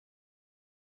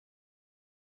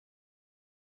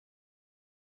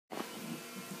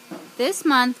This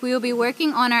month, we will be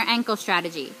working on our ankle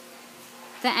strategy.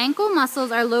 The ankle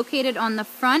muscles are located on the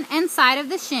front and side of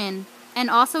the shin and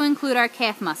also include our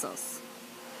calf muscles.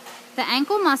 The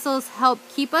ankle muscles help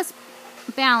keep us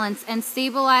balanced and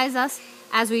stabilize us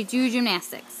as we do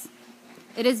gymnastics.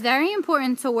 It is very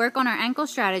important to work on our ankle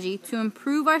strategy to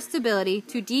improve our stability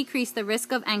to decrease the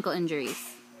risk of ankle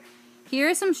injuries. Here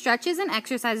are some stretches and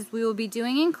exercises we will be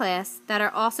doing in class that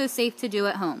are also safe to do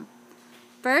at home.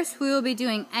 First, we will be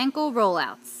doing ankle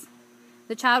rollouts.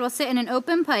 The child will sit in an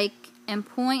open pike and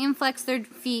point and flex their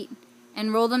feet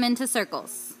and roll them into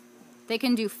circles. They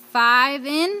can do 5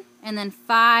 in and then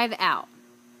 5 out.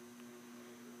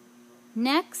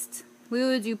 Next, we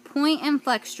will do point and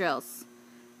flex drills.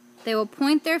 They will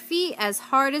point their feet as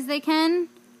hard as they can,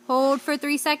 hold for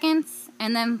 3 seconds,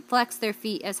 and then flex their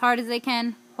feet as hard as they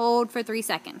can, hold for 3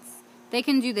 seconds. They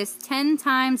can do this 10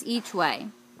 times each way.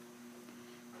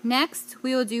 Next,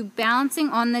 we will do balancing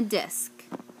on the disc.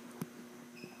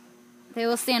 They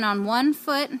will stand on one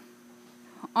foot,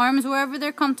 arms wherever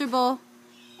they're comfortable,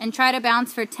 and try to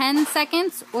bounce for 10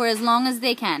 seconds or as long as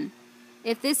they can.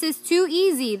 If this is too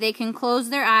easy, they can close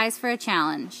their eyes for a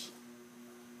challenge.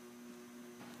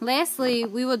 Lastly,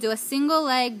 we will do a single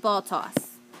leg ball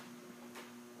toss.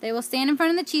 They will stand in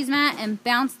front of the cheese mat and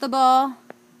bounce the ball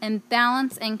and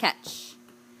balance and catch.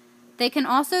 They can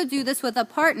also do this with a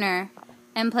partner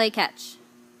and play catch.